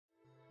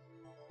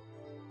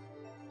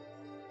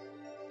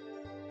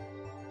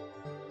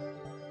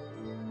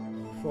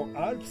For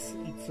Alps,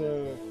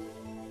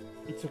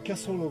 it's a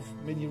castle of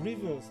many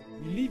rivers.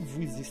 We live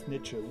with this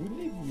nature, we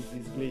live with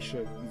this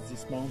glacier, with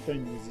this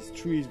mountain, with these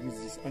trees,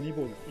 with this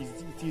animal.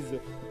 It is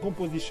a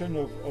composition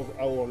of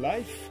our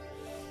life,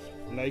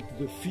 like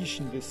the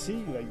fish in the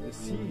sea,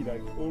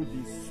 like all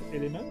these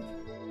elements.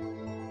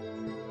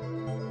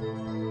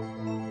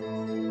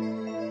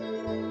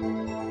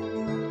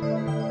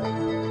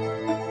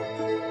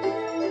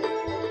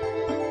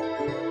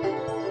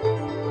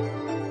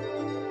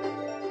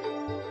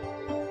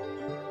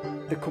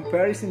 The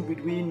comparison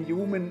between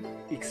human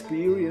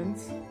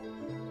experience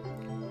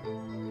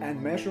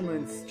and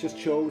measurements just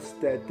shows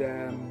that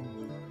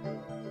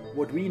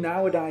what we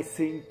nowadays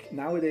think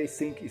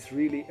is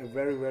really a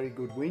very, very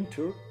good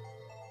winter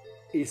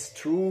is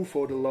true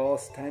for the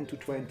last 10 to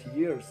 20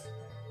 years,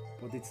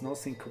 but it's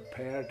nothing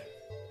compared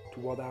to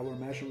what our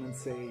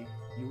measurements say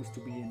used to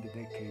be in the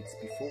decades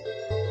before.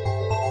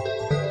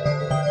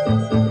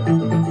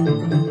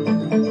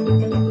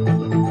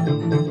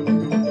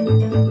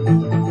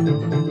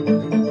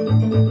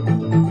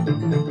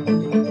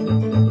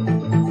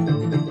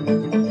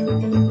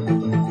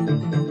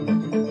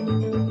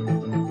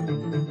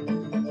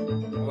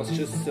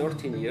 Just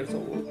 13 years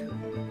old.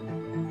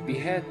 We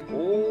had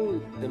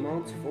all the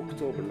months of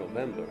October,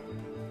 November.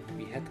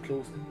 We had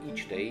close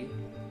each day.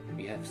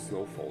 We had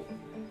snowfall,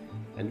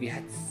 and we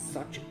had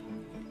such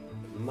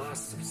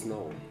massive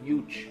snow,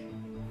 huge,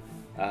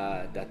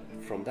 that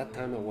from that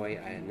time away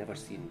I had never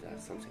seen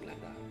something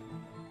like that.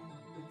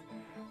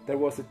 There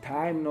was a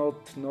time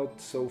not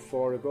so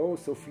far ago,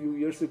 so a few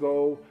years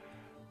ago,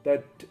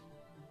 that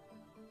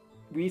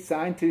we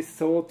scientists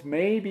thought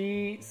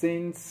maybe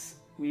since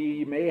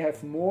we may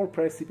have more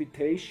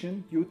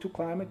precipitation due to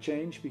climate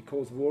change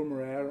because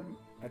warmer air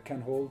can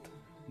hold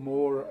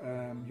more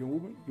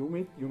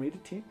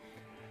humidity,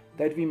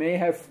 that we may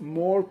have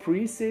more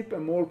precip,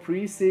 and more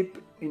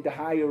precip in the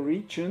higher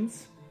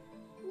regions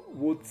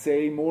would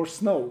say more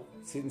snow,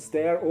 since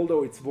there,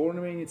 although it's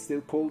warming, it's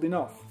still cold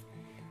enough.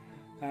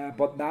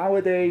 But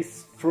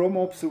nowadays, from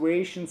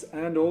observations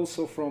and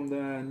also from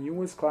the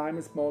newest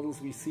climate models,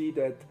 we see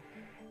that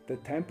the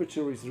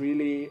temperature is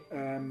really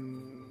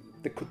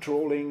the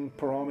controlling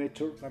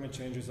parameter. Climate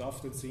change is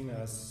often seen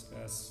as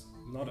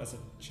not as a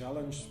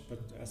challenge,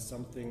 but as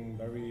something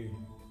very,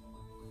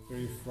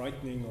 very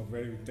frightening or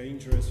very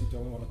dangerous. You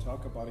don't want to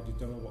talk about it. You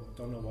don't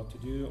know what to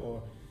do.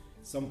 Or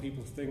some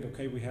people think,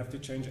 okay, we have to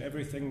change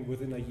everything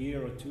within a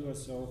year or two or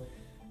so.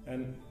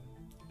 And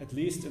at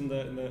least in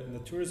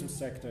the tourism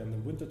sector, in the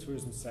winter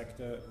tourism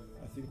sector,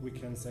 I think we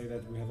can say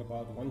that we have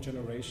about one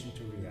generation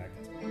to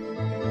react.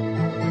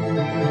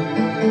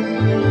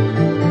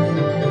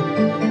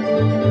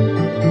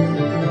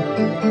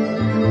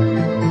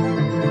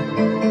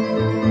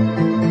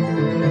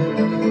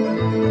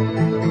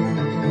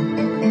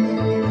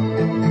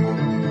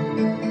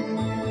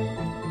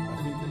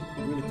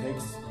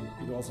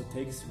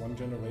 Takes one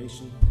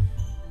generation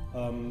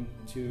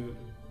to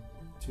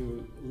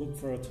look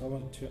for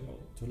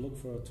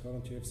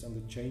alternatives and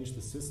to change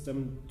the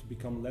system to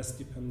become less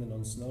dependent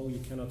on snow. You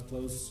cannot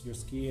close your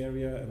ski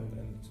area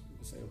and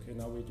say, okay,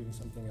 now we're doing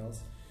something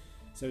else.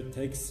 So it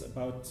takes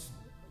about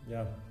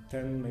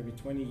 10, maybe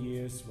 20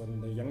 years when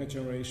the younger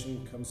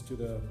generation comes to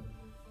the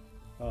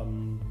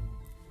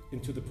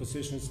into the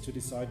positions to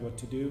decide what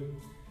to do.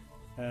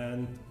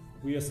 And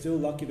we are still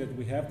lucky that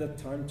we have that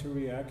time to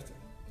react,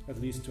 at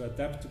least to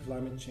adapt to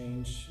climate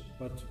change,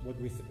 but what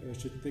we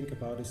should think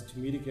about is to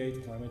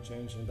mitigate climate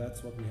change, and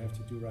that's what we have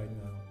to do right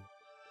now.